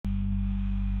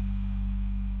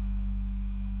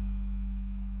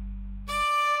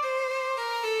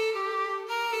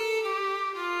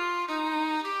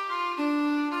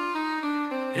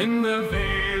In the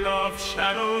Vale of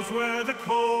Shadows where the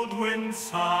cold winds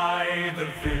sigh, the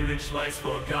village lies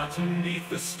forgotten neath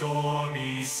the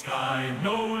stormy sky.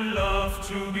 No love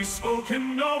to be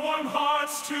spoken, no warm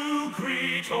hearts to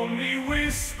greet, only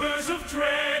whispers of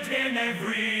dread in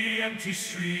every empty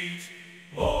street.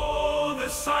 Oh, the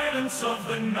silence of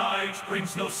the night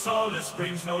brings no solace,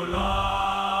 brings no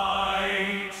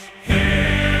light.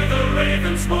 Hear the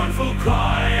raven's mournful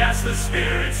cry as the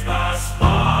spirits pass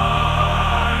by.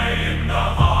 In the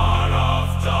heart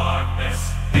of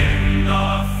darkness, in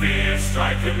the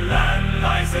fear-stricken land,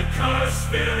 lies a cursed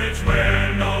village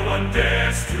where no one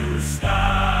dares to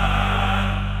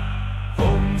stand.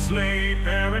 Homes lay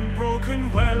bare and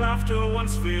broken, where laughter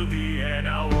once filled the air,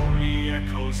 now only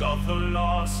echoes of the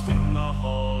lost in the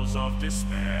halls of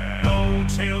despair. No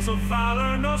tales of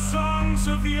valor, no songs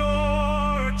of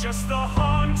yore, just the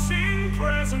haunting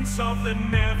presence of the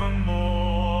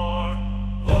nevermore.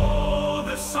 Oh,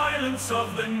 the silence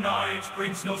of the night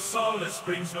brings no solace,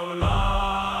 brings no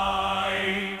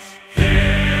light.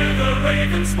 Hear the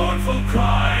raven's mournful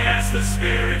cry as the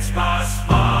spirits pass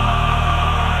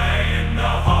by. In the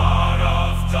heart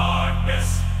of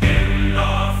darkness, in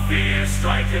the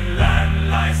fear-stricken land,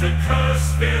 lies a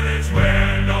cursed village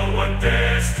where no one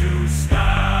dares to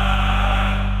stand.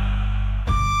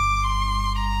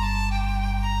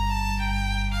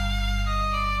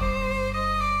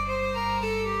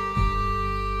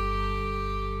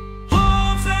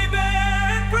 Homes lay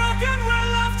bare and broken where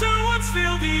laughter once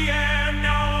filled the air,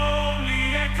 now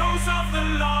only echoes of the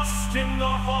lost in the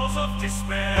halls of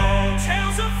despair. No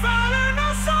tales of valor,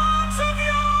 no songs of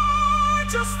yore,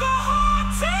 just the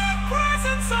haunting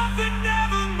presence of the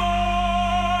nevermore.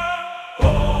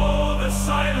 Oh, the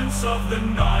silence of the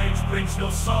night brings no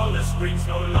solace, brings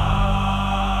no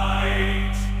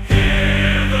light.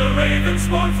 Hear the raven's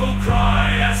mournful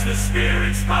cry as the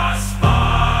spirits pass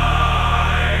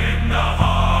by. In the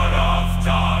heart of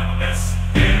darkness,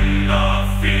 in the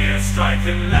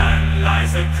fear-stricken land,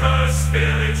 lies a cursed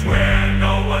village where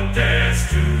no one dares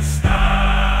to stand.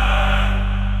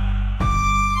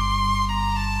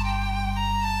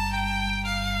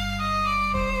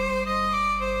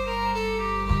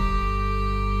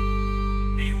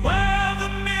 Beware the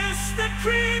mist that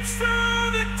creeps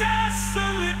through the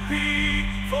desolate peak,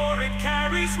 for it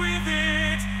carries with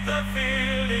it the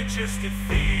village's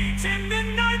defeat. In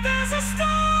midnight there's a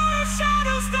star of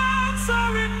shadows dance,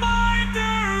 a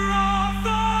reminder of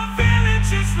the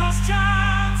village's lost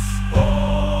chance.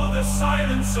 Oh, the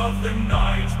silence of the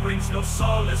night brings no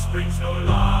solace, brings no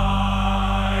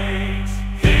light.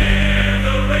 Hear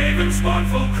the raven's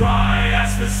mournful cry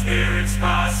as the spirits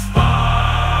pass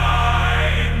by.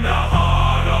 In the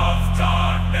heart of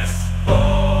darkness,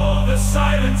 oh, the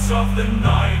silence of the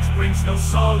night brings no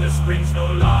solace, brings no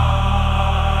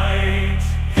light.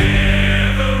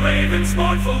 Hear the raven's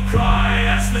mournful cry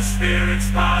as the spirits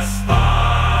pass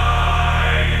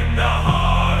by. In the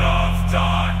heart of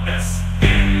darkness,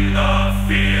 in the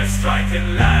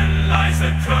fear-stricken land, lies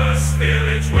a cursed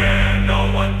village where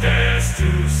no one dares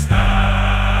to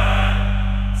stand.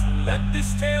 So let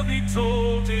this tale be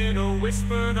told in a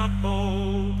whisper not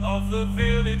bold, of the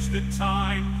village, the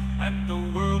time, and the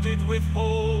world it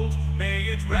withhold. May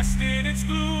it rest in its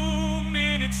gloom,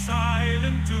 in its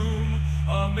silent doom,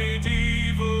 a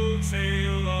medieval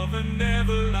tale of an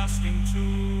everlasting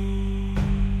tomb.